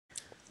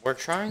We're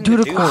trying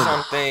to do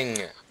something.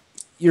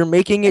 You're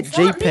making it It's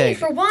not JPEG. me,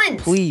 for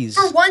once. Please.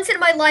 For once in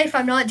my life,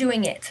 I'm not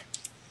doing it.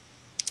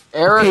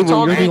 Eric Okay, well,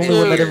 told you're the me only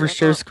one that to. ever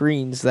shares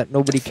screens that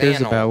nobody cares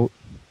Channel. about.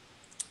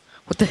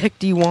 What the heck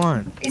do you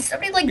want? Is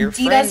somebody like Your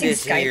DDoSing friend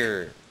is Skype?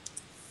 here.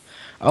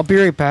 I'll be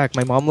right back.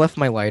 My mom left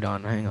my light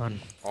on. Hang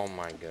on. Oh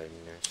my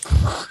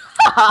goodness.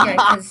 Yeah,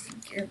 because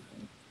you're...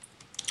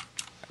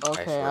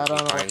 Okay, I I swear don't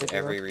know she what finds to do.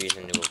 every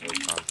reason to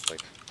avoid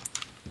conflict.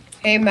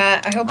 Hey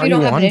Matt, I hope Are you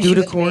don't you have on an issue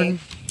with Dudecorn? me.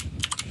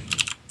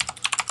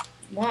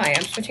 Why?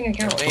 I'm switching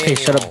accounts. Okay,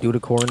 shut up, Nathaniel.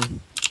 Dudecorn.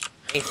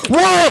 Nathan.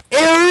 What,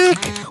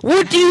 Eric?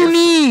 What do you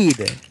need?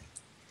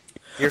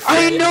 Your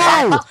I friend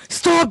know!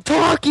 Stop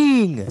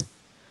talking!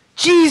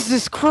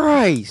 Jesus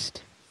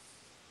Christ!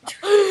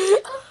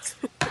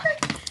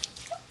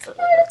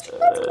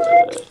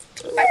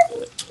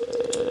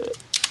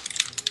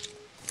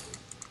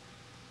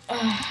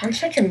 I'm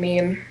such a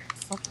meme.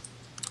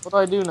 What do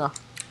I do now?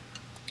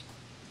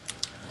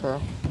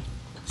 Okay.